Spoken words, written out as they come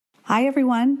Hi,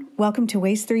 everyone. Welcome to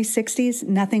Waste 360's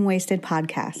Nothing Wasted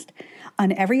podcast.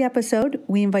 On every episode,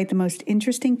 we invite the most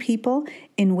interesting people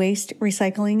in waste,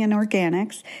 recycling, and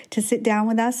organics to sit down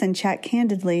with us and chat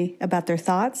candidly about their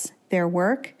thoughts, their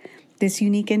work, this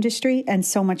unique industry, and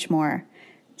so much more.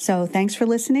 So thanks for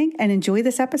listening and enjoy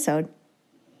this episode.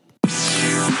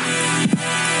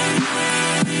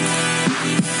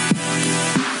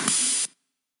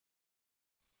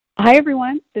 Hi,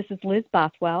 everyone. This is Liz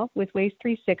Bothwell with Waste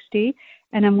 360,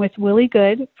 and I'm with Willie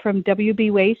Goode from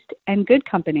WB Waste and Good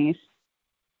Companies.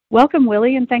 Welcome,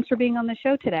 Willie, and thanks for being on the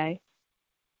show today.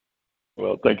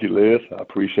 Well, thank you, Liz. I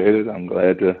appreciate it. I'm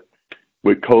glad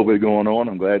with COVID going on,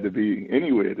 I'm glad to be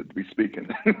anywhere to be speaking.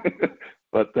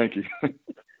 But thank you.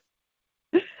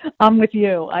 I'm with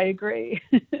you. I agree.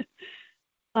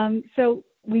 So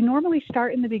we normally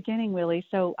start in the beginning, Willie,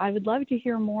 so I would love to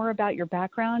hear more about your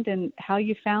background and how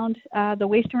you found the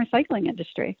waste and recycling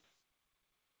industry.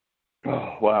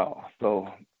 Oh, wow.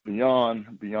 So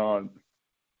beyond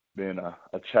being a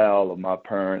child of my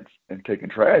parents and taking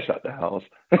trash out the house,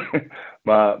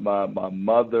 my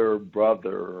mother,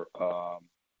 brother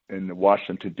in the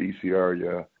Washington, D.C.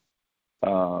 area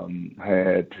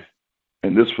had,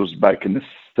 and this was back in the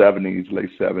 70s, late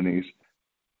 70s,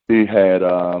 he had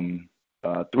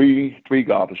three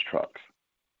garbage trucks.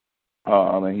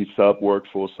 And he sub-worked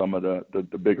for some of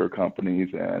the bigger companies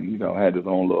and, had his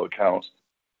own little accounts.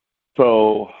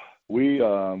 So we,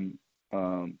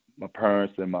 my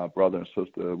parents and my brother and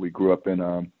sister, we grew up in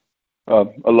a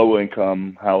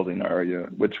low-income housing area,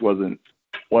 which wasn't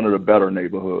one of the better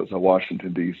neighborhoods of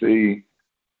Washington, D.C.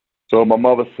 So my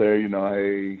mother said,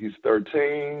 hey, he's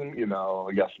 13, he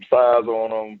got some size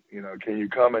on him, can you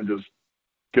come and just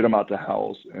get him out the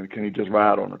house, and can he just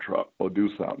ride on the truck or do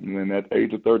something? And at the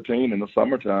age of 13 in the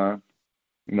summertime,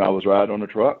 I was riding on the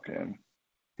truck, and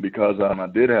because I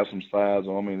did have some size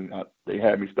on me, they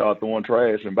had me start throwing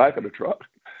trash in back of the truck.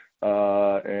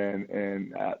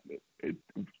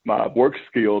 My work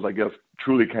skills, I guess,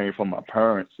 truly came from my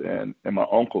parents and my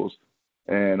uncles,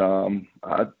 and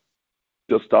I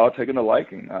just started taking a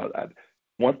liking.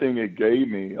 One thing it gave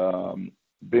me,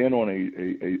 being on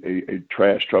a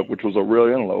trash truck, which was a real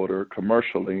unloader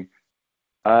commercially,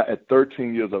 at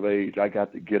 13 years of age, I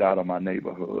got to get out of my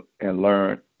neighborhood and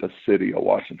learn the city of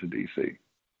Washington, D.C.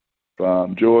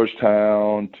 From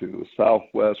Georgetown to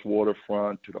Southwest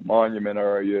Waterfront to the Monument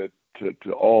area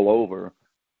to all over.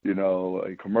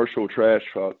 A commercial trash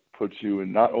truck puts you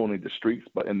in not only the streets,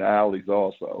 but in the alleys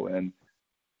also. And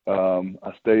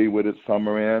I stayed with it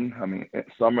summer in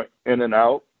and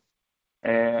out.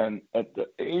 And at the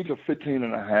age of 15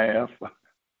 and a half,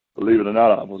 believe it or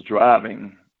not, I was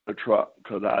driving the truck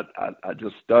because I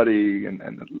just studied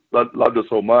and loved it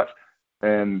so much.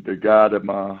 And the guy that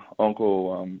my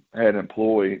uncle had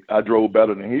employed, I drove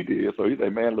better than he did. So he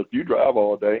said, man, look, you drive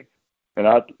all day. And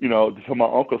so my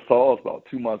uncle saw us about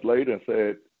 2 months later and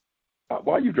said,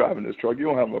 why are you driving this truck? You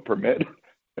don't have a permit.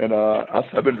 And I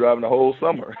said, I've been driving the whole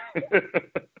summer.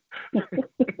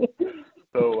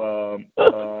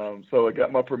 So I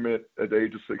got my permit at the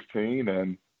age of 16,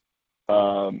 and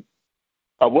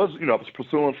I was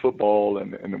pursuing football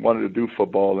and wanted to do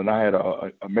football, and I had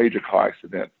a major car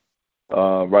accident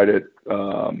right at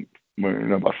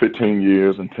about 15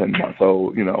 years and 10 months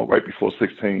old, right before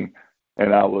 16,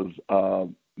 and I was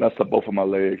messed up both of my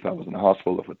legs. I was in the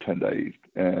hospital for 10 days,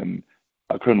 and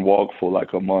I couldn't walk for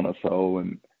like a month or so,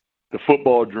 and the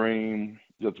football dream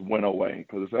just went away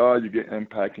because you get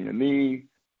impact in your knee,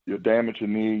 you damage your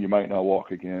knee, you might not walk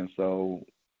again. So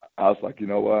I was like, you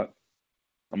know what?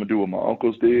 I'm going to do what my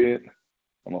uncles did.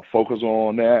 I'm going to focus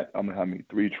on that. I'm going to have me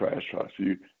 3 trash trucks.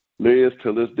 Liz,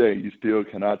 till this day, you still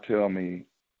cannot tell me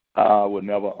I would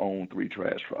never own 3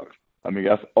 trash trucks.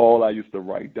 That's all I used to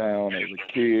write down as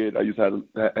a kid. I used to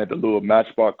have the little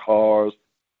matchbox cars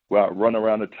where I'd run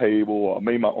around the table, or I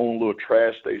made my own little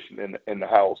trash station in the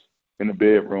house, in the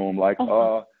bedroom, like,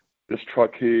 this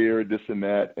truck here, this and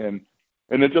that. And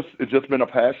it's just been a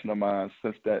passion of mine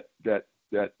since that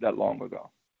long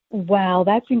ago. Wow,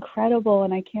 that's incredible,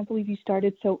 and I can't believe you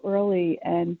started so early.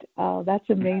 And that's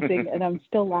amazing. And I'm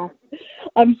still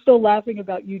laughing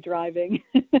about you driving.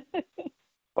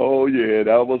 Oh yeah,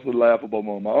 that was a laughable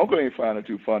moment. My uncle ain't find it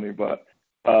too funny, but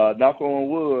knock on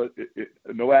wood,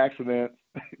 no accidents.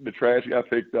 The trash got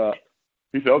picked up.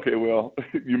 He said, "Okay, well,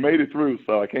 you made it through,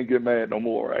 so I can't get mad no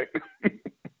more, right?"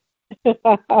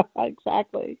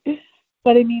 Exactly.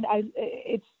 But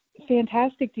it's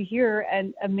fantastic to hear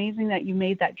and amazing that you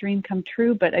made that dream come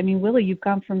true. But Willie, you've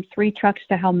gone from 3 trucks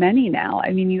to how many now?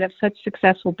 You have such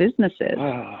successful businesses.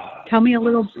 Tell me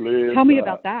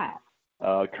about that.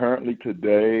 Currently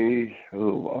today,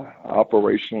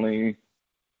 operationally,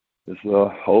 there's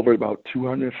over about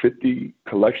 250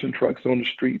 collection trucks on the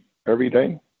street every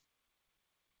day.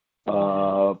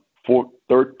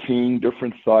 13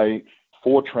 different sites,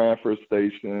 4 transfer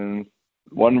stations,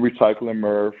 1 recycling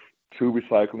MRF, 2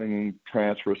 recycling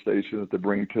transfer stations to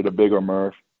bring to the bigger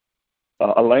MRF.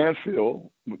 A landfill,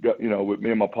 with me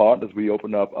and my partners, we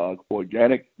opened up an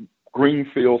organic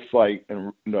greenfield site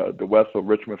in the west of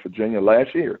Richmond, Virginia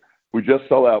last year. We just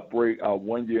celebrated our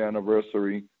 1-year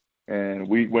anniversary, and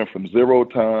we went from 0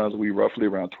 tons, we roughly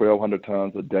around 1,200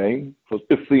 tons a day. So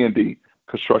it's C&D,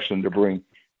 construction debris.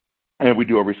 And we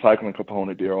do a recycling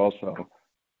component there also.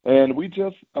 And we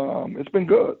just, it's been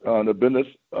good. The business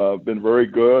been very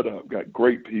good. I've got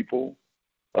great people.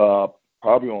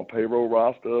 Probably on payroll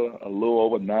roster, a little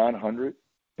over 900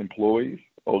 employees.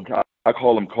 Oh, God, I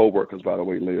call them coworkers, by the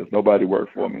way, Liz. Nobody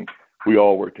works for me. We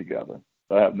all work together.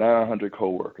 I have 900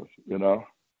 coworkers, and I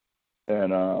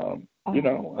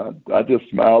just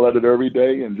smile at it every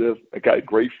day, and I got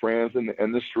great friends in the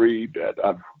industry that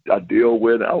I deal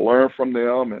with. I learn from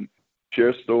them and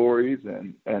share stories,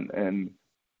 and I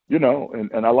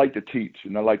like to teach,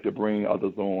 and I like to bring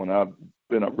others on. I've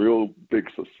been a real big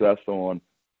success on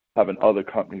having other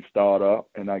companies start up,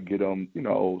 and I get them,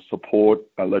 support.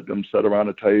 I let them sit around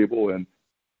the table, and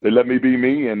they let me be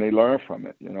me, and they learn from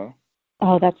it,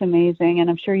 Oh, that's amazing. And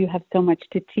I'm sure you have so much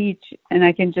to teach. And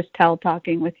I can just tell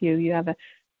talking with you, you have a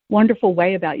wonderful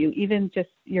way about you, even just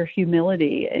your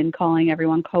humility in calling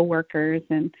everyone coworkers.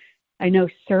 And I know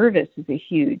service is a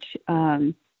huge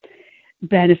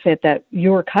benefit that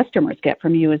your customers get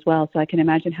from you as well. So I can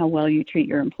imagine how well you treat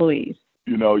your employees.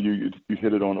 You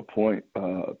hit it on a point,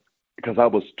 because I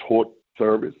was taught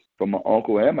service from my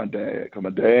uncle and my dad. Because my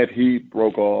dad, he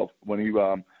broke off when he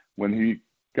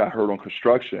got hurt on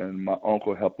construction. My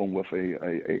uncle helped him with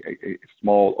a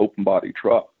small open body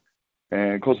truck,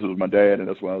 and of course it was my dad, and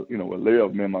that's why we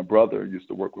lived. Me and my brother used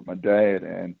to work with my dad,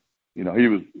 and he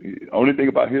was the only thing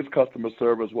about his customer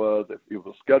service was if it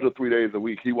was scheduled 3 days a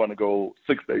week, he wanted to go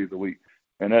 6 days a week.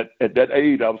 And at that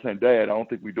age, I was saying, Dad, I don't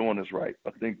think we're doing this right. I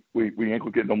think we ain't going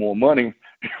to get no more money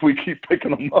if we keep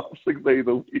picking them up 6 days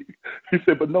a week. He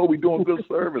said, but no, we're doing good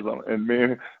service. And me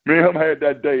and him had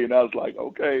that day, and I was like,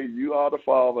 okay, you are the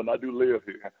father, and I do live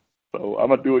here. So I'm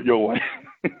going to do it your way.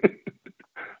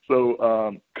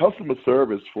 So customer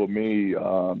service for me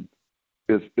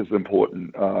is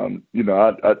important.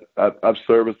 I've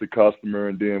serviced the customer,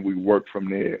 and then we work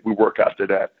from there. We work after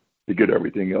that to get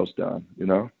everything else done,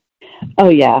 Oh,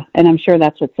 yeah. And I'm sure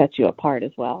that's what sets you apart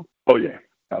as well. Oh, yeah,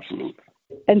 absolutely.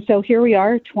 And so here we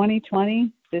are,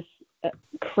 2020, this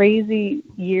crazy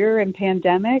year and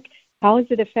pandemic. How has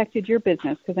it affected your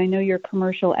business? Because I know you're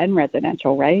commercial and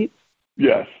residential, right?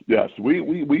 Yes. We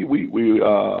were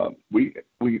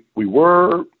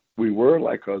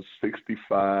like a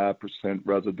 65%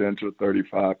 residential,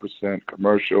 35%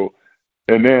 commercial.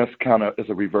 And then it's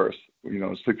a reverse,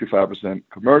 65%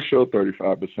 commercial,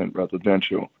 35%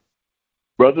 residential.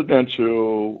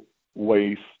 Residential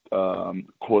waste, of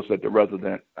course, at the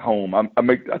resident home. I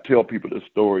tell people this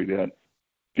story that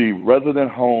the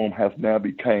resident home has now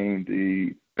become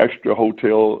the extra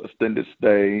hotel, extended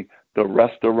stay, the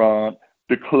restaurant,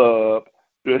 the club.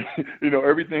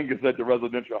 Everything is at the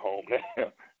residential home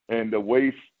now. And the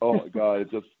waste, oh my God,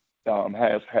 it just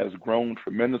has grown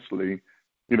tremendously.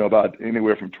 About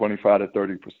anywhere from 25 to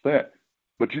 30%.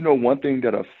 But one thing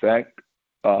that affect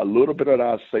a little bit of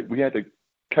our safety, we had to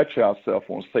catch ourselves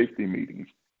on safety meetings.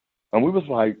 And we was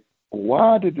like,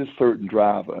 why did this certain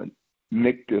driver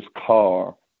nick this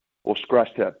car or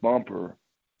scratch that bumper?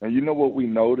 And you know what we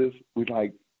noticed? We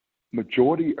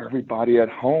majority everybody at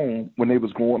home when they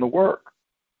was going to work.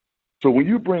 So when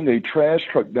you bring a trash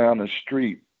truck down the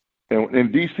street, and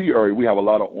in D.C. area, we have a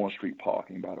lot of on-street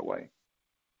parking, by the way.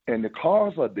 And the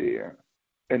cars are there,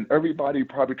 and everybody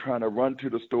probably trying to run to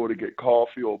the store to get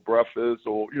coffee or breakfast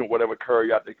or whatever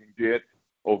carryout they can get,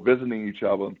 or visiting each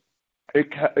other.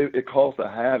 It caused a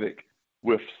havoc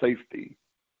with safety,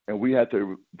 and we had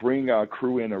to bring our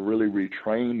crew in and really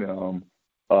retrain them.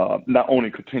 Not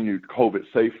only continue COVID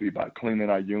safely by cleaning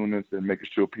our units and making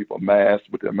sure people are masked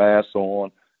with their masks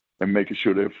on, and making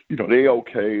sure that they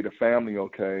okay, the family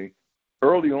okay.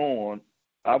 Early on,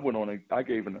 I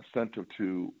gave an incentive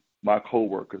to my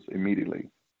coworkers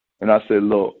immediately. And I said,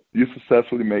 look, you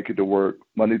successfully make it to work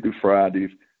Monday through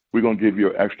Fridays, we're going to give you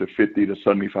an extra $50 to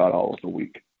 $75 a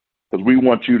week. Because we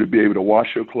want you to be able to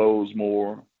wash your clothes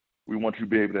more. We want you to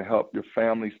be able to help your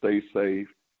family stay safe,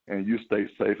 and you stay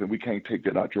safe, and we can't take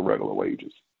that out your regular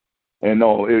wages. And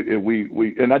no,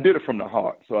 and I did it from the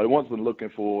heart. So I wasn't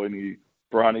looking for any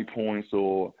brownie points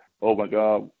or oh my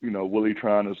God, Willie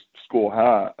trying to score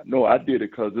high. No, I did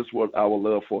it because this is what I would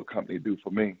love for a company to do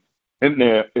for me. And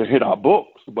then it hit our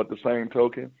books, but the same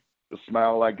token, the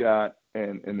smile I got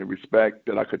and the respect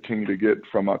that I continue to get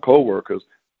from my coworkers,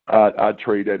 I'd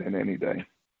trade that in any day.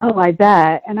 Oh, I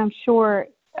bet. And I'm sure,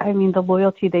 I mean, the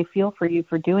loyalty they feel for you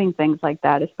for doing things like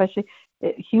that, especially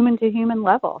human to human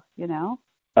level,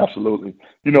 Absolutely.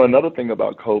 Another thing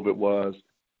about COVID was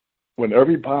when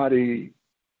everybody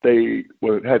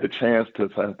had the chance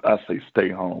to, I say, stay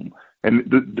home. And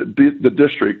the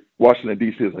district, Washington,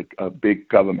 D.C. is a big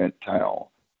government town.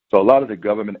 So a lot of the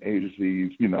government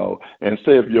agencies, and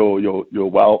say if your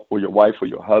wife or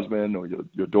your husband or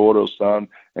your daughter or son,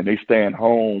 and they staying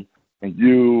home, and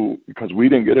because we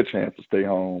didn't get a chance to stay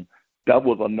home, that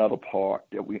was another part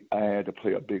that I had to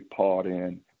play a big part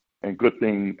in. And good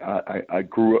thing I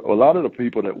grew up. A lot of the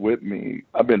people that with me,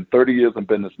 I've been 30 years in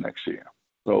business next year.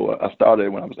 So I started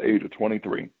when I was the age of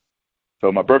 23.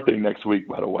 So my birthday next week,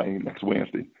 by the way, next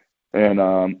Wednesday. And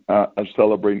I'm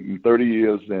celebrating 30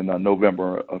 years in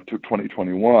November of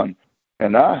 2021.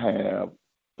 And I have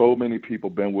so many people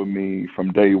been with me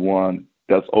from day one.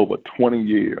 That's over 20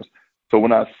 years. So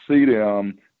when I see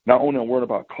them, not only I'm worried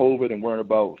about COVID and worrying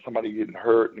about somebody getting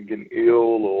hurt and getting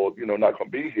ill or, not going to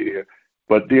be here,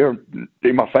 but they're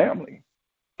my family.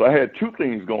 So I had two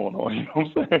things going on, you know what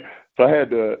I'm saying? So I had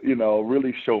to,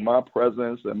 really show my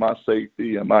presence and my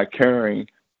safety and my caring.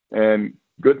 And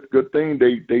good thing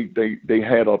they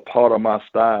had a part of my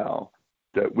style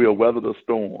that we'll weather the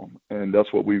storm. And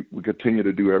that's what we continue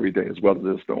to do every day is weather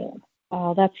the storm.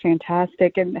 Oh, that's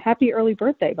fantastic. And happy early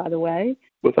birthday, by the way.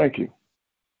 Well, thank you.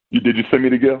 Did you send me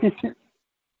the gift?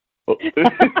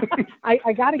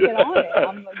 I got to get on it.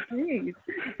 I'm like, geez.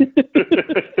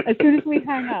 As soon as we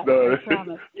hang up, I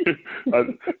promise.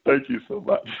 Thank you so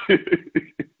much.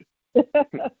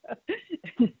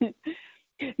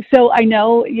 So I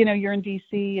know, you're in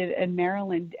D.C. and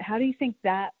Maryland. How do you think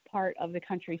that part of the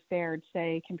country fared,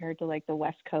 say, compared to like the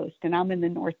West Coast? And I'm in the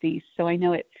Northeast, so I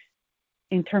know it.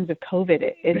 In terms of COVID,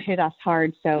 it hit us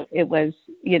hard. So it was,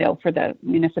 for the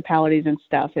municipalities and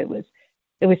stuff, it was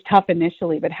tough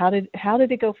initially. But how did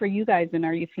it go for you guys? And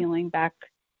are you feeling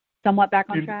somewhat back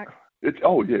on track? The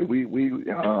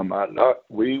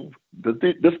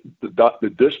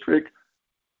district,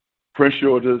 Prince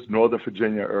George's, Northern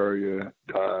Virginia area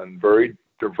done very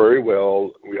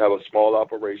well. We have a small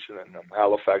operation in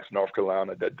Halifax, North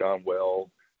Carolina that done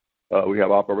well. We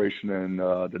have operation in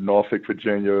the Norfolk,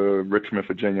 Virginia, Richmond,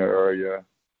 Virginia area.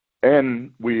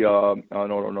 And I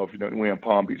don't know if you know, we're in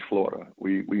Palm Beach, Florida.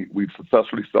 We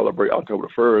successfully celebrate October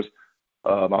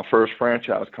 1st, my first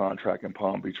franchise contract in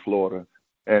Palm Beach, Florida.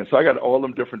 And so I got all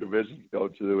them different divisions to go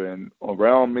to. And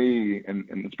around me, and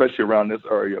especially around this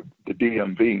area, the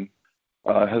DMV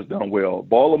has done well.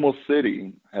 Baltimore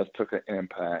City has took an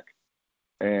impact.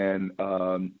 And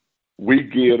we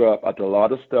geared up, after a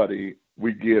lot of study,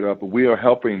 we are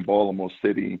helping Baltimore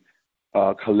City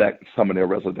collect some of their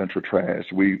residential trash.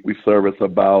 We service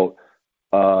about,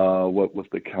 what was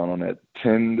the count on that,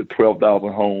 10 to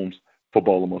 12,000 homes for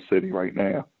Baltimore City right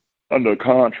now under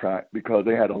contract because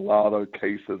they had a lot of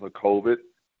cases of COVID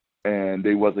and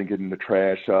they wasn't getting the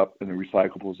trash up and the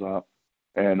recyclables up.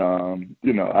 And,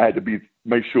 I had to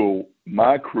make sure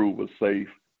my crew was safe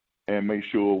and make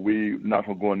sure we not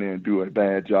going to go in there and do a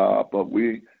bad job, but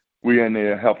we're in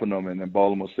there helping them, and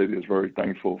Baltimore City is very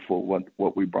thankful for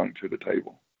what we bring to the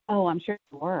table. Oh, I'm sure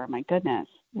you were. My goodness,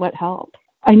 what help.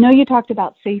 I know you talked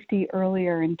about safety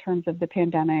earlier in terms of the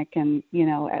pandemic and,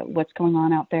 what's going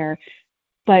on out there,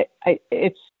 but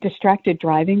it's distracted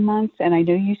driving month, and I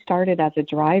know you started as a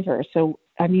driver. So,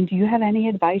 I mean, do you have any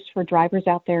advice for drivers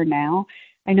out there now?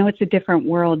 I know it's a different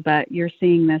world, but you're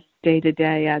seeing this day to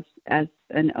day as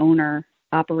an owner,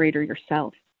 operator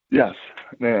yourself. Yes,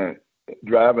 man.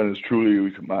 Driving is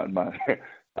truly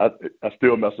I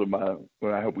still mess with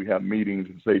when I hope we have meetings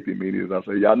and safety meetings. I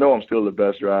say, yeah, I know I'm still the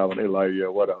best driver. And they're like, yeah,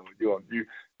 whatever. You.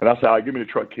 And I say, all right, give me the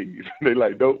truck keys. They're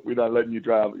like, nope, we're not letting you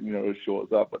drive. It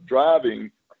shows up. But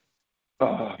driving,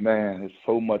 oh man, it's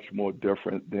so much more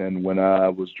different than when I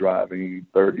was driving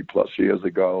 30 plus years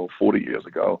ago, 40 years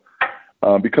ago.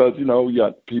 Because, you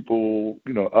got people,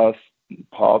 us,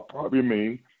 probably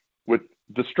me, with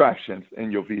distractions in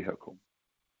your vehicle.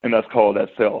 And that's called that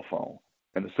cell phone.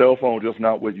 And the cell phone just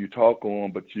not what you talk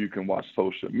on, but you can watch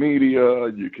social media,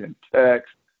 you can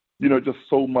text, just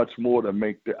so much more to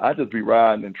make I just be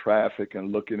riding in traffic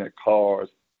and looking at cars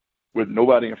with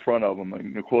nobody in front of them.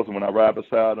 And of course, when I ride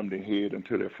beside them, they head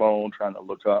into their phone trying to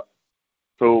look up.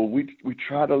 So we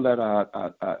try to let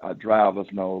our drivers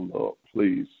know, look,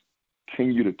 please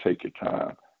continue to take your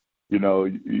time.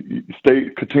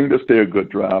 continue to stay a good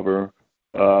driver.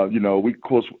 We of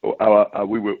course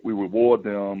we reward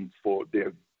them for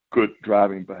their good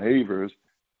driving behaviors,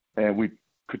 and we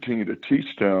continue to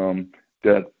teach them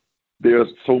that there's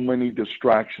so many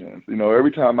distractions.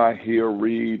 Every time I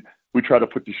read, we try to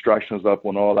put distractions up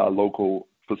on all our local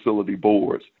facility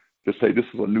boards to say this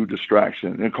is a new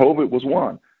distraction, and COVID was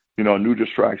one. New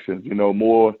distractions.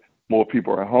 More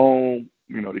people are at home.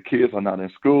 The kids are not in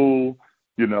school.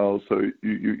 So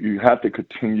you have to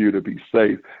continue to be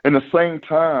safe. And at the same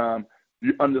time,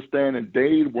 you understand that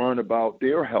they learn about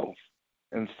their health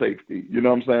and safety. You know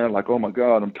what I'm saying? Like, oh my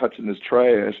God, I'm touching this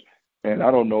trash, and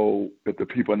I don't know if the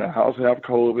people in the house have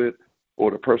COVID or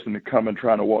the person that come and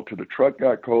trying to walk to the truck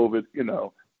got COVID.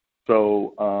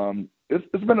 So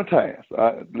it's been a task.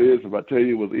 Liz, if I tell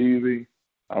you it was easy,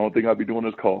 I don't think I'd be doing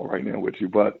this call right now with you.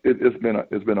 But it's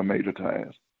been a major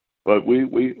task. But we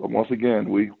once again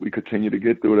we continue to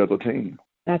get through it as a team.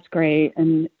 That's great.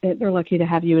 And they're lucky to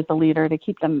have you as the leader to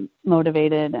keep them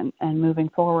motivated and moving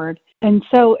forward. And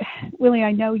so, Willie,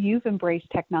 I know you've embraced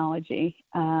technology.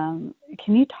 Can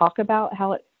you talk about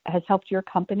how it has helped your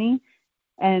company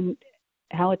and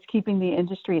how it's keeping the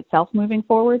industry itself moving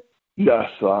forward? Yes.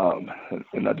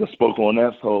 And I just spoke on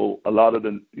that. So a lot of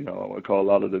the, I call a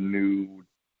lot of the new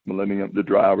millennium, the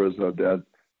drivers of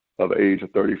age of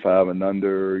 35 and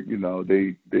under,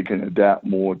 they can adapt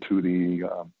more to the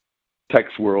tech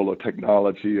world or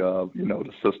technology of,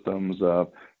 the systems of,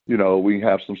 we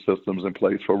have some systems in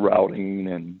place for routing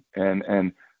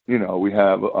and we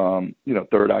have,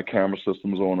 third eye camera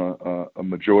systems on a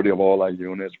majority of all our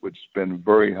units, which has been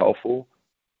very helpful.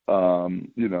 A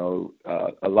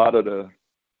lot of the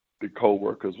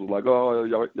coworkers were like, oh,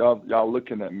 y'all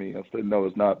looking at me. I said, no,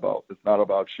 it's not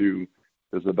about you.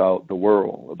 It's about the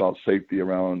world, about safety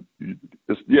around you.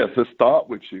 It starts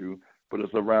with you, but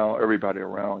it's around everybody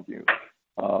around you.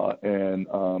 And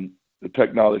the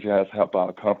technology has helped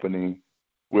our company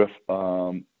with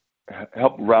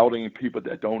help routing people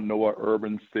that don't know an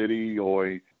urban city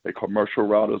or a commercial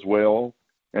route as well.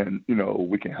 And,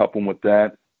 we can help them with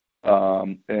that.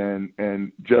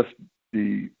 And just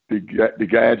the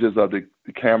gadgets of the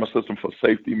camera system for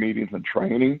safety meetings and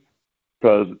training.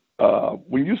 Because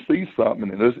when you see something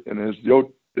and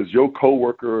it's your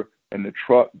coworker in the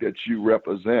truck that you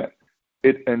represent,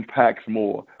 it impacts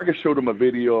more. I can show them a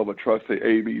video of a truck, say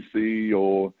ABC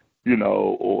or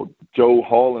Joe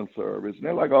Hauling Service, and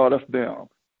they're like, oh, that's them.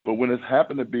 But when it's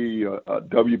happened to be a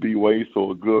WB Waste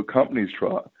or a Good Company's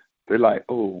truck, they're like,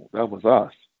 oh, that was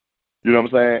us. You know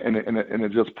what I'm saying? And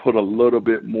it just put a little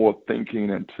bit more thinking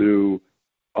into,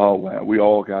 oh, man, we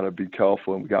all got to be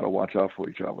careful and we got to watch out for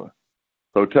each other.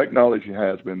 So technology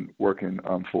has been working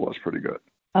for us pretty good.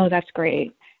 Oh, that's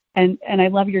great. And I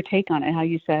love your take on it, how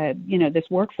you said, this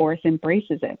workforce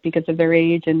embraces it because of their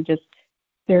age and just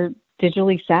they're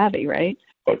digitally savvy, right?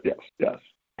 Oh, yes.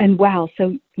 And wow,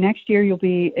 so next year you'll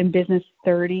be in business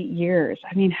 30 years.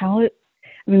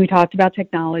 We talked about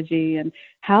technology and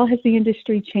how has the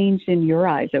industry changed in your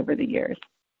eyes over the years?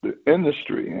 The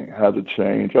industry hasn't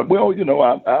changed. Well,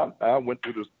 I went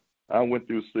through this. I went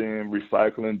through seeing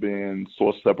recycling being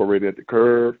source separated at the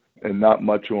curb and not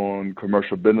much on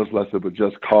commercial business lesson, but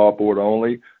just cardboard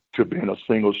only, to being a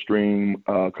single stream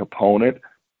component.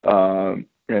 And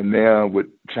now with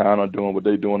China doing what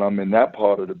they're doing, I'm in that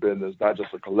part of the business, not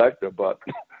just a collector, but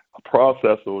a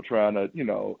processor trying to,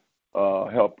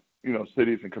 help,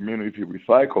 cities and communities to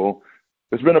recycle.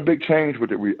 It's been a big change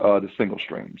with the single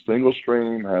stream. Single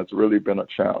stream has really been a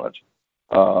challenge.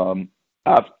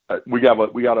 We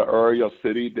got an area of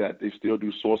city that they still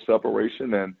do source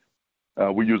separation,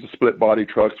 and we use the split body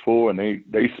trucks for, and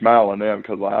they smile on them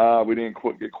because we didn't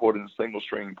get caught in the single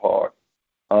stream part.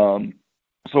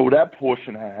 So that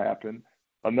portion has happened.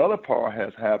 Another part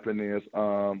has happened is,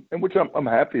 and which I'm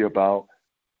happy about.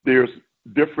 There's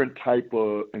different type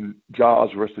of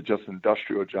jobs versus just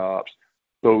industrial jobs.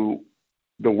 So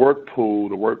the work pool,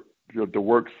 the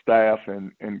work staff,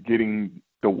 and getting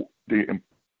the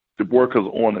workers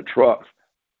on the trucks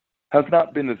has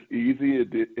not been as easy as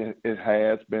it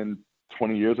has been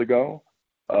 20 years ago.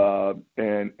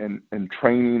 And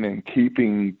training and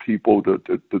keeping people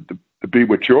to be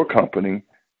with your company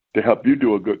to help you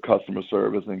do a good customer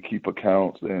service and keep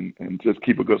accounts and just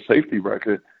keep a good safety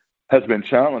record has been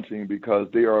challenging because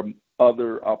there are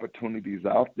other opportunities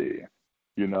out there.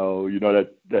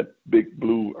 That big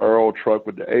blue Earl truck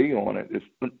with the A on it.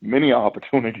 There's many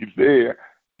opportunities there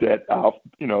that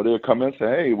they'll come in and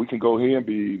say, hey, we can go here and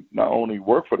be not only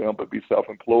work for them, but be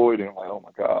self-employed. And like, oh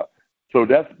my God. So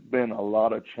that's been a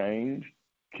lot of change.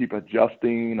 Keep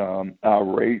adjusting our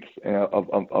rates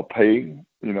of pay,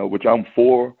 which I'm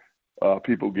for,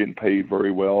 people getting paid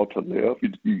very well to live.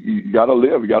 You got to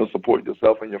live. You got to support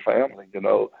yourself and your family.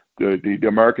 The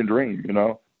American dream.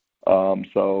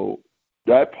 So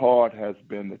that part has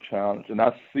been the challenge, and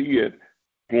I see it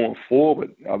going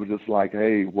forward. I was just like,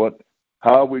 hey,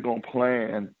 how are we going to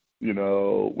plan?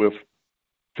 With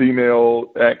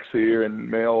female X here and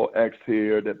male X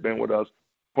here that been with us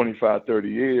 25, 30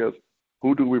 years,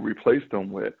 who do we replace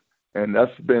them with? And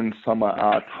that's been some of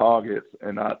our targets.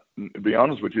 And to be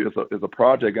honest with you, it's a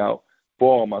project out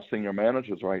for all my senior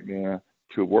managers right now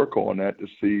to work on that to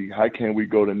see how can we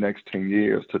go the next 10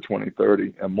 years to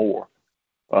 2030 and more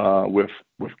with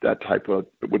the type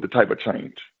of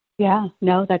change. Yeah,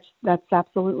 no, that's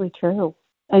absolutely true.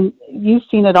 And you've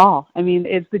seen it all. I mean,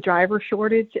 is the driver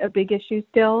shortage a big issue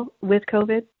still with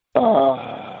COVID?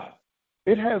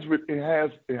 It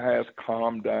has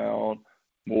calmed down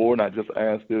more. And I just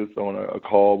asked this on a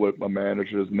call with my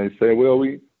managers, and they say, well,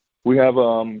 we have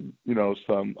some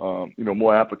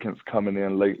more applicants coming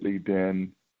in lately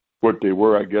than what they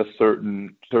were. I guess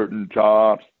certain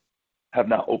jobs have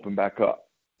not opened back up.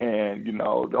 And,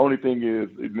 the only thing is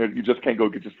you just can't go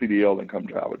get your CDL and come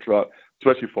drive a truck,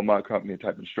 especially for my company, the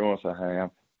type of insurance I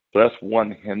have. So that's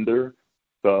one hinder.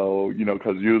 So,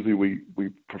 because usually we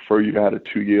prefer you to have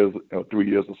 2 years, 3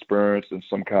 years experience and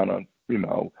some kind of,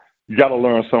 you got to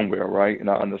learn somewhere, right? And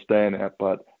I understand that.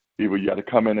 But either you got to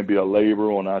come in and be a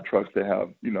laborer on our trucks that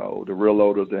have, the rear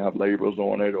loaders that have laborers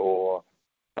on it, or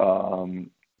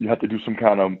you have to do some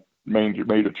kind of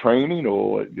major training,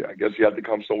 or I guess you have to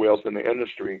come somewhere else in the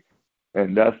industry,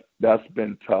 and that's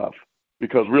been tough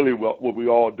because really what we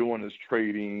all doing is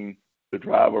trading the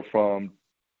driver from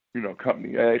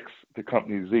company X to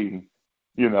company Z,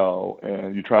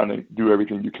 and you're trying to do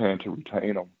everything you can to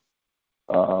retain them.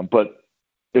 But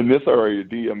in this area,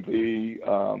 DMV,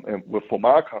 and for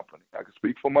my company, I can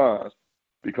speak for mine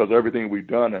because everything we've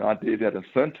done, and I did that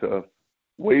incentive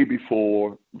way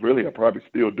before, really, I probably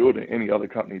still do it, and any other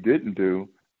company didn't do.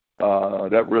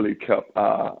 That really kept,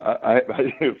 I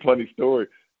a funny story.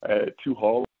 I had 2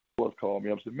 haulers call me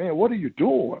up and said, man, what are you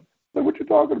doing? Like, what you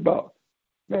talking about?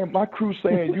 Man, my crew's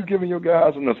saying you're giving your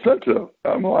guys an incentive.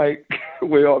 I'm like,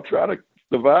 well, I'm trying to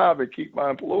survive and keep my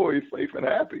employees safe and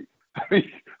happy. I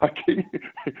mean, I can't,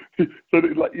 so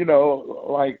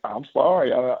like, I'm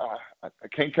sorry, I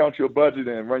can't count your budget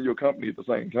and run your company at the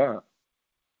same time,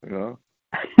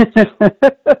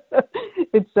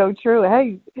 It's so true.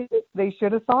 Hey, they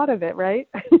should have thought of it, right?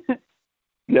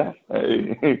 Yeah.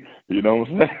 Hey, you know what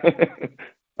I'm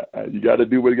saying? You got to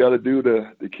do what you got to do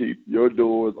to keep your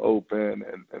doors open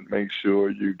and make sure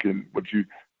you can,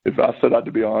 if I set out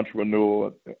to be an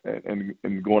entrepreneur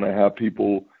and going to have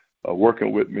people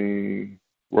working with me,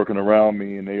 working around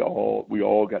me, and we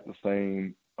all got the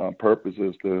same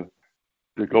purposes to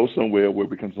go somewhere where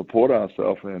we can support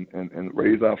ourselves and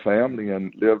raise our family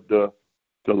and live the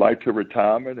life to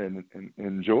retirement and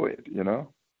enjoy it,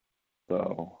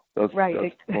 So that's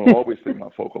will always be my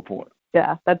focal point.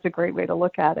 Yeah, that's a great way to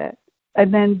look at it.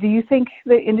 And then do you think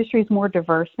the industry is more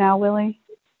diverse now, Willie?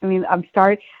 I mean, I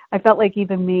felt like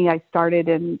even me, I started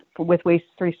with Waste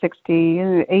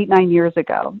 360 8-9 years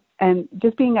ago. And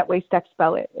just being at Waste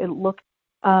Expo, it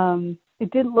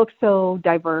didn't look so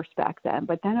diverse back then.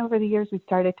 But then over the years, we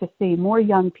started to see more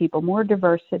young people, more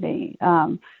diversity,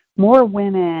 more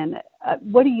women.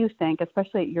 What do you think,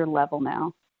 especially at your level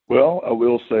now? Well, I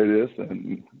will say this,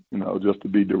 and just to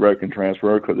be direct and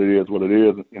transparent, because it is what it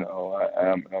is.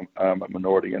 I'm a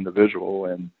minority individual,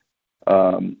 and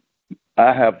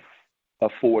I have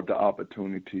afforded the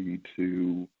opportunity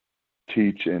to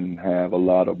teach and have a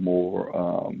lot of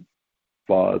more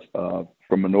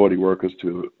from minority workers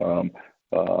to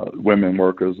women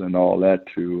workers and all that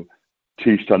to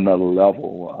teach to another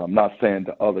level. I'm not saying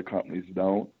the other companies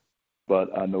don't, but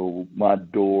I know my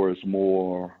door is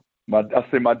more. I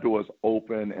say my door is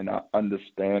open, and I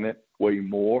understand it way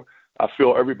more. I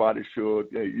feel everybody should.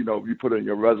 You put in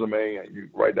your resume and you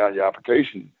write down your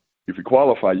application. If you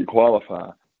qualify, you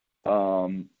qualify.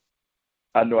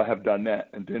 I know I have done that,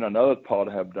 and then another part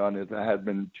I have done is I have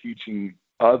been teaching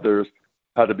others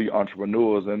how to be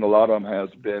entrepreneurs, and a lot of them has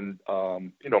been,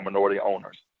 minority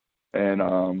owners, and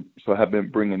so I have been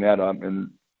bringing that up,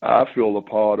 and I feel a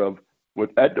part of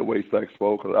at the Waste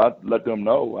Expo because I let them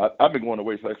know I've been going to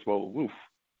Waste Expo.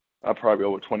 I probably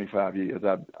over 25 years.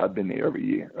 I've been there every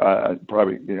year. I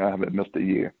haven't missed a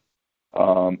year,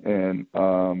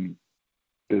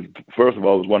 first of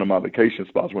all, it was one of my vacation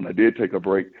spots when I did take a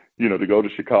break, to go to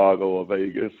Chicago or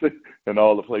Vegas and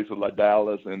all the places like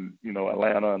Dallas and,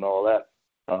 Atlanta and all that.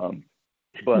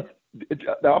 But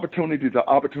the opportunities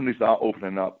are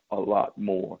opening up a lot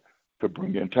more to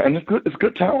bring in. And it's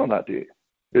good talent out there.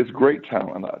 it's great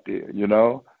talent out there, you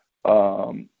know.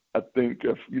 I think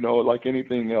if, you know, like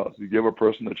anything else, you give a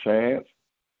person a chance,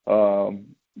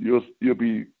 you'll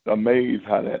be amazed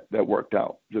how that worked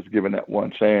out, just giving that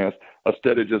one chance,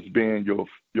 instead of just being your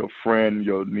friend,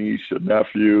 your niece, your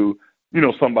nephew, you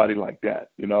know, somebody like that,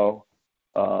 you know.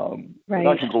 And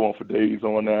I can go on for days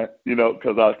on that, you know,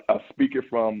 because I speak it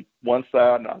from one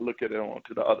side and I look at it on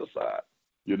to the other side,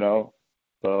 you know.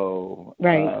 So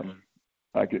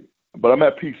I could, but I'm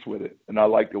at peace with it, and I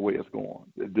like the way it's going.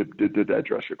 Did that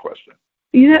address your question?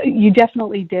 You know, you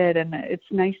definitely did, and it's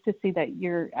nice to see that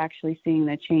you're actually seeing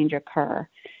the change occur,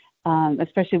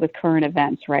 especially with current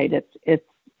events, right?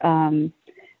 I'm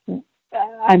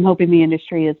hoping the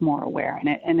industry is more aware,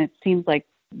 and it seems like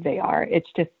they are.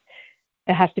 It's just,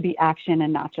 it has to be action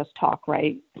and not just talk,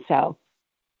 right? So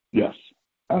yes,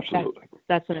 absolutely.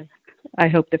 That's what I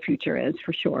hope the future is,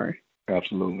 for sure.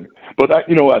 Absolutely. But I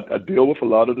deal with a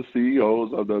lot of the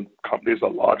CEOs of the companies a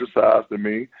larger size than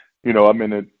me. You know, I'm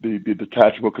in the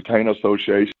Detachable Container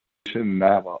Association, and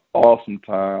I have an awesome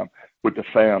time with the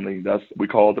family. We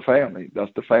call it the family.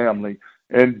 That's the family.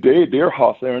 And they're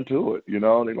hustling to it, you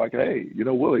know. They're like, hey, you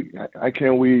know, Willie, how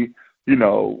can we, you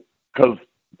know, because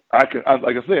like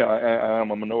I said, I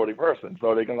am a minority person.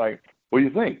 So they can like, what do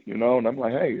you think? You know, and I'm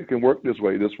like, hey, it can work this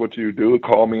way. This is what you do.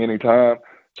 Call me anytime.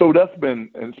 So that's been,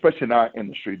 and especially in our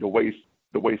industry, the waste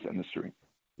industry,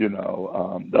 you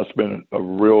know, that's been a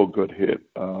real good hit.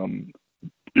 And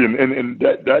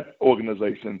that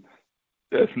organization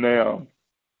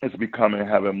is becoming,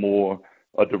 having more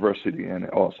diversity in it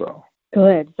also.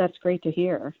 Good. That's great to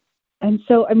hear. And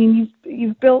so, I mean,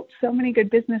 you've built so many good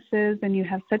businesses, and you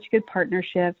have such good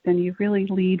partnerships, and you really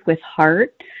lead with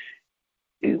heart.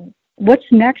 What's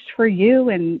next for you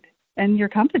and your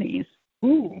companies?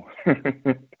 Ooh.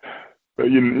 But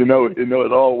you know,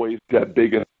 it's always that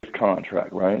biggest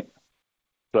contract, right?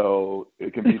 So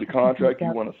it can be the contract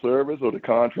you want to service or the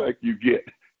contract you get.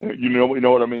 You know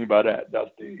what I mean by that. That's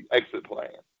the exit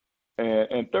plan.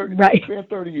 And being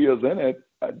 30 years in it,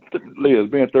 Liz,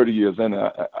 being 30 years in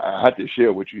it, I had to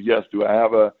share with you. Yes,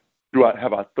 have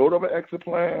I thought of an exit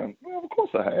plan? Well, of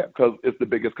course I have, because it's the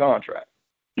biggest contract.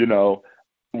 You know,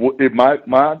 in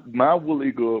my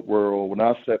Willie Goode world, when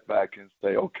I step back and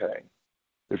say, okay,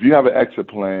 if you have an exit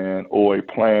plan or a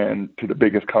plan to the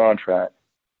biggest contract,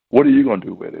 what are you going to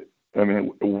do with it? I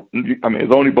mean,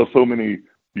 it's only but so many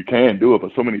you can do it,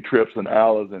 but so many trips and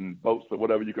hours and boats or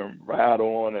whatever you can ride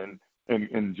on and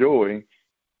enjoy.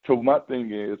 So my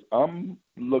thing is, I'm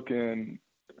looking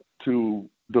to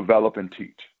develop and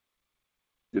teach.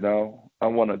 You know, I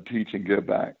want to teach and give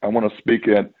back. I want to speak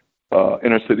at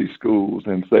inner city schools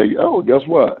and say, oh, guess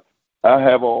what? I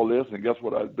have all this, and guess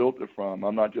what I built it from?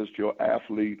 I'm not just your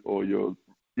athlete or your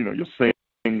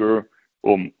singer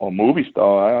or movie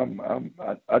star.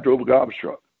 I drove a garbage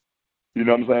truck. You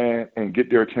know what I'm saying? And get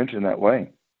their attention that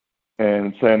way.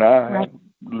 And saying I have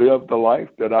lived the life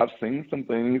that I've seen some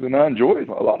things and I enjoyed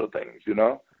a lot of things, you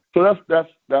know. So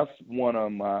that's one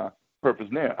of my purpose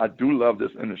now. I do love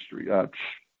this industry.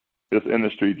 This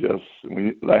industry just,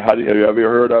 have you ever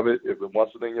heard of it? If it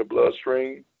once it's in your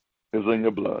bloodstream, it's in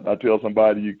your blood. I tell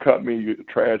somebody, you cut me, your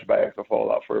trash bags will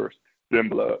fall out first, then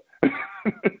blood.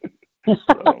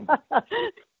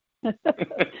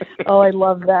 Oh, I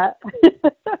love that.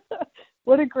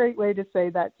 What a great way to say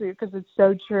that, too, because it's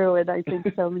so true, and I think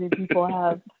so many people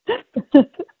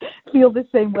feel the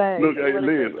same way. Look,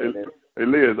 hey,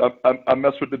 Liz, I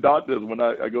mess with the doctors. When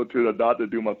I go to the doctor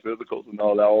to do my physicals and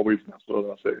all that, I always mess with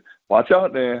them. I say, watch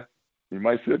out there. You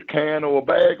might see a can or a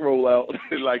bag roll out.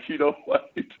 Like, you know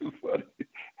what? It's too funny.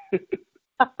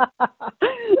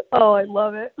 Oh, I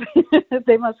love it.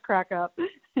 They must crack up.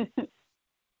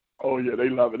 Oh, yeah, they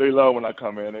love it. They love when I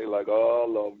come in. They like, oh,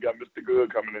 Lord, we got Mr.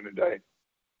 Good coming in today.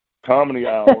 Comedy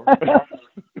hour.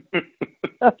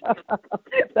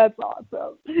 That's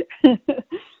awesome.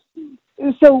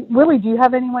 So, Willie, do you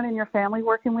have anyone in your family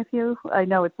working with you? I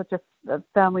know it's such a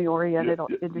family-oriented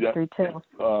industry, too.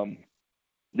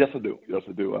 Yes, I do.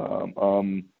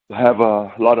 I have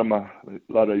a lot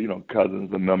of cousins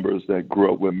and members that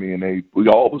grew up with me, and we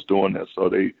all was doing this. So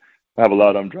they have a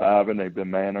lot of them driving. They've been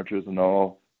managers and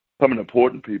all. Some of the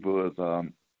important people is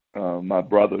my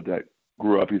brother that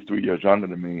grew up. He's 3 years younger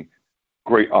than me.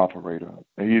 Great operator.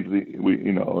 And his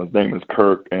name is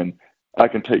Kirk. And I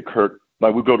can take Kirk.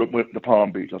 Like we go to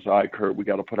Palm Beach. I said, all right, Kirk, we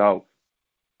got to put out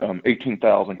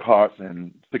 18,000 carts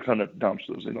and 600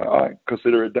 dumpsters. And all right,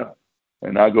 consider it done.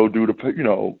 And I go do the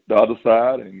other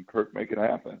side, and Kirk make it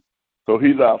happen. So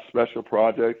he's our special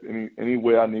project.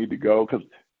 Anywhere I need to go, because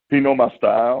he know my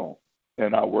style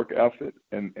and our work ethic,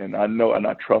 and I know and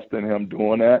I trust in him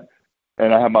doing that.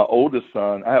 And I have my oldest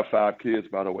son. I have 5 kids,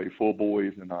 by the way, 4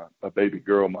 boys and a baby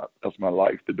girl. That's my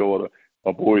life, the daughter.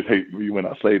 My boys hate me when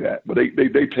I say that, but they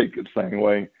take it the same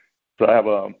way. So I have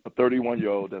a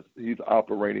 31-year-old he's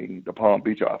operating the Palm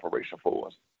Beach operation for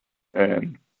us,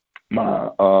 and my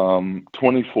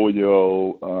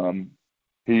 24-year-old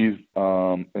he's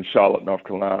in Charlotte, North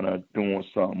Carolina, doing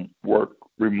some work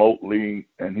remotely,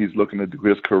 and he's looking to do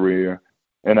his career.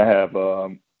 And I have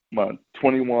my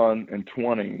 21 and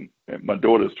 20, and my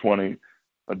daughter's 20.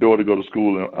 My daughter go to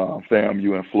school in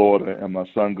FAMU in Florida, and my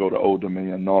son go to Old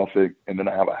Dominion in Norfolk, and then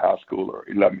I have a high schooler,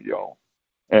 11-year-old.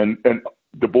 And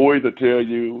the boys that tell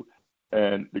you,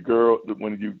 and the girl,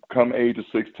 when you come age of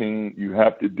 16, you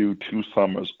have to do 2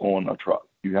 summers on a truck.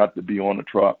 You have to be on the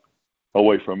truck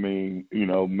away from me, you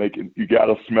got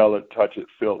to smell it, touch it,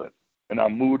 feel it. And I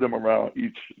move them around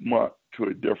each month to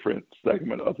a different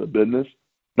segment of the business.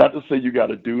 Not to say you got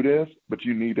to do this, but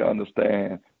you need to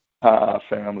understand how our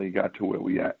family got to where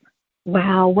we at.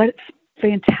 Wow, what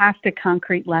fantastic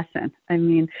concrete lesson. I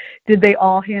mean, did they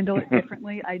all handle it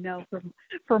differently? I know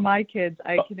for my kids,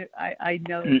 I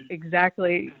know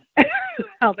exactly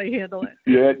how they handle it.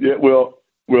 Yeah. Well,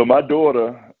 my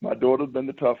daughter's been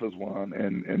the toughest one,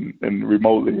 and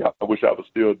remotely, I wish I was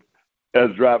still as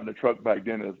driving the truck back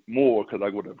then as more, because I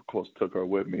would have, of course, took her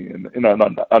with me, and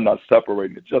I'm not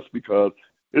separating it just because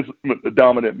it's the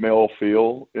dominant male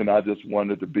field, and I just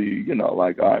wanted to be, all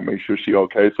right, make sure she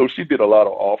okay. So she did a lot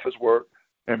of office work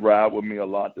and ride with me a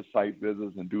lot to site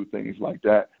visits and do things like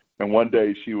that. And one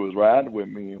day she was riding with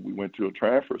me, and we went to a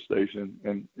transfer station,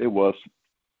 and it was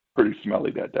pretty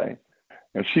smelly that day.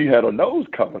 And she had her nose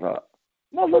covered up.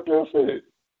 And I looked at her and said,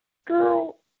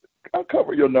 "Girl, I'll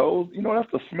cover your nose.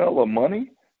 That's the smell of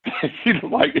money." she's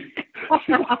like,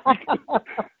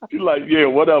 "Yeah,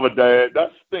 whatever, Dad.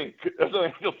 That stink. That's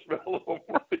ain't the smell of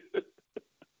money."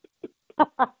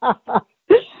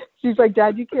 She's like,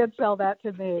 "Dad, you can't sell that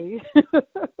to me."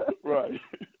 Right.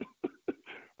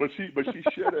 But she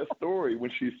shared that story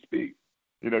when she speaks.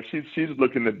 She's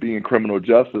looking at being criminal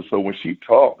justice. So when she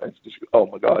talks, oh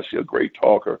my God, she's a great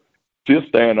talker. She'll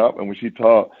stand up, and when she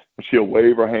talks, she'll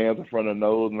wave her hands in front of her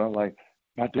nose. And I'm like,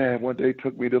 my dad one day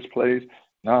took me this place,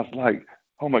 and I was like,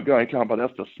 oh my God, you're talking about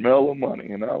that's the smell of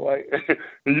money. And I'm like, and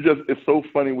it's so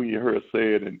funny when you hear her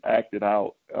say it and act it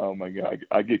out. Oh my God,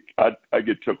 I get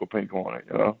tickle pink on it,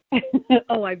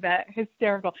 Oh, I bet.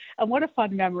 Hysterical. And what a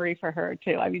fun memory for her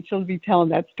too. I mean, she'll be telling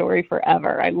that story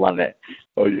forever. I love it.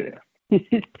 Oh yeah.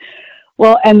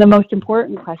 Well, and the most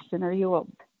important question, are you a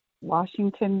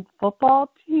Washington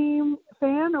football team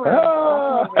fan or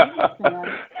a fan?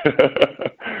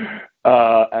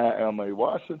 I am a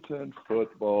Washington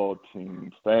football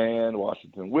team fan,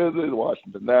 Washington Wizards,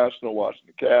 Washington National,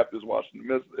 Washington Capitals, Washington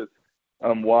Mystics.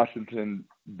 I'm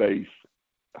Washington-based,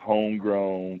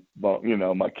 homegrown.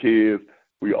 My kids,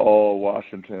 we all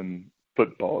Washington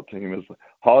football team. It's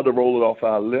hard to roll it off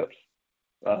our lips.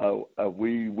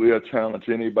 We'll challenge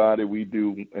anybody. We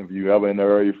do, if you ever in the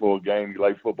area for a game, you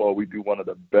like football, we do one of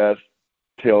the best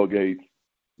tailgates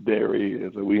there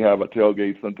is. We have a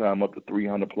tailgate sometime up to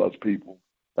 300 plus people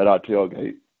at our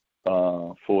tailgate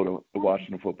for the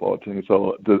Washington football team.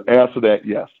 So to answer that,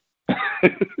 yes.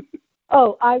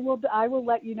 Oh, I will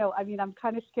let you know. I mean, I'm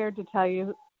kind of scared to tell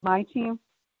you my team.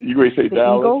 You ready to say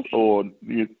Dallas Eagles?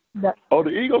 The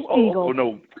Eagles? Oh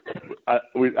no, I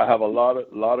have a lot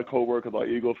of coworkers are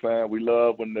Eagles fans. We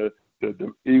love when the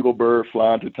Eagle bird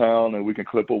fly into town and we can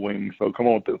clip a wing. So come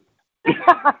on through.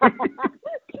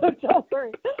 Don't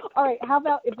worry. All right. How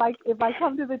about if I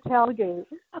come to the tailgate,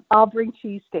 I'll bring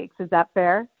cheesesteaks. Is that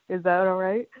fair? Is that all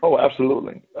right? Oh,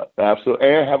 absolutely, absolutely.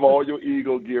 And have all your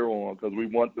Eagle gear on, because we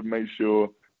want to make sure,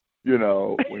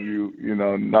 when you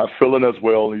not feeling as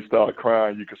well and you start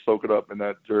crying, you can soak it up in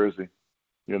that jersey.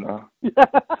 That's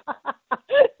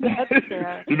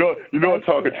fair. I'm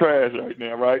talking trash right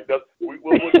now, right?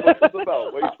 What's this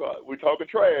about? We're talking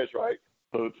trash, right?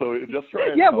 So it's just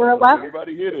trash. Yeah, we're allowed.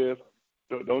 Everybody hear this.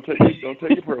 Don't take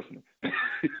it personal.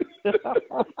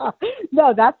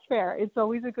 No, that's fair. It's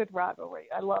always a good rivalry.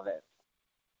 I love it.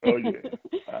 Oh yeah,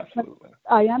 absolutely.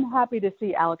 I am happy to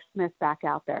see Alex Smith back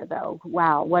out there, though.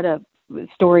 Wow, what a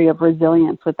story of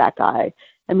resilience with that guy.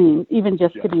 I mean, even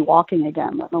just to be walking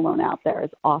again, let alone out there,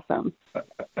 is awesome.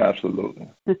 Absolutely.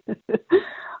 Willie,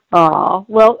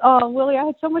 I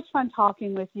had so much fun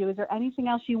talking with you. Is there anything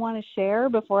else you want to share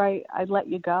before I let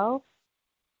you go?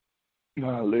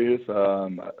 Liz,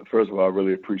 first of all, I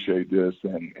really appreciate this,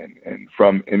 and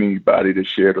from anybody that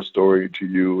shared a story to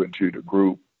you and to the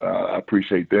group, I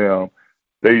appreciate them.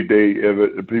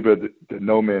 The people that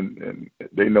know me, and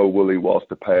they know Willie walks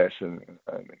the passion,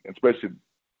 and especially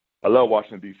I love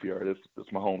Washington D.C. area. This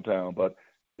is my hometown, but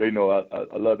they know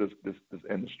I love this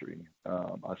industry.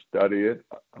 I study it.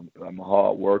 I'm a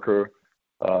hard worker.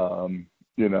 And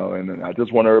I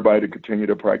just want everybody to continue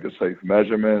to practice safe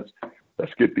measurements.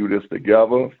 Let's get through this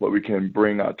together so we can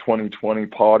bring our 2020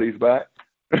 parties back.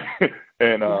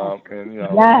 and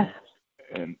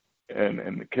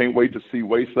can't wait to see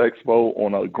Waste Expo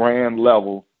on a grand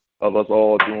level of us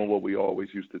all doing what we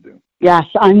always used to do. Yes,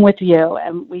 I'm with you,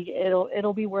 and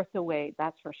it'll be worth the wait.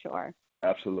 That's for sure.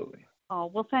 Absolutely. Oh,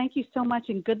 well, thank you so much,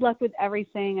 and good luck with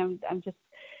everything. I'm just,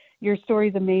 your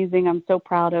story's amazing. I'm so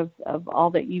proud of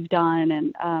all that you've done,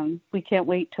 and we can't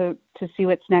wait to see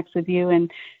what's next with you.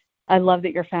 And I love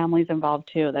that your family's involved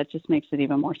too. That just makes it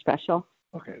even more special.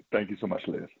 Okay, thank you so much,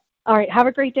 Liz. All right, have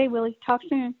a great day, Willie. Talk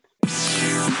soon.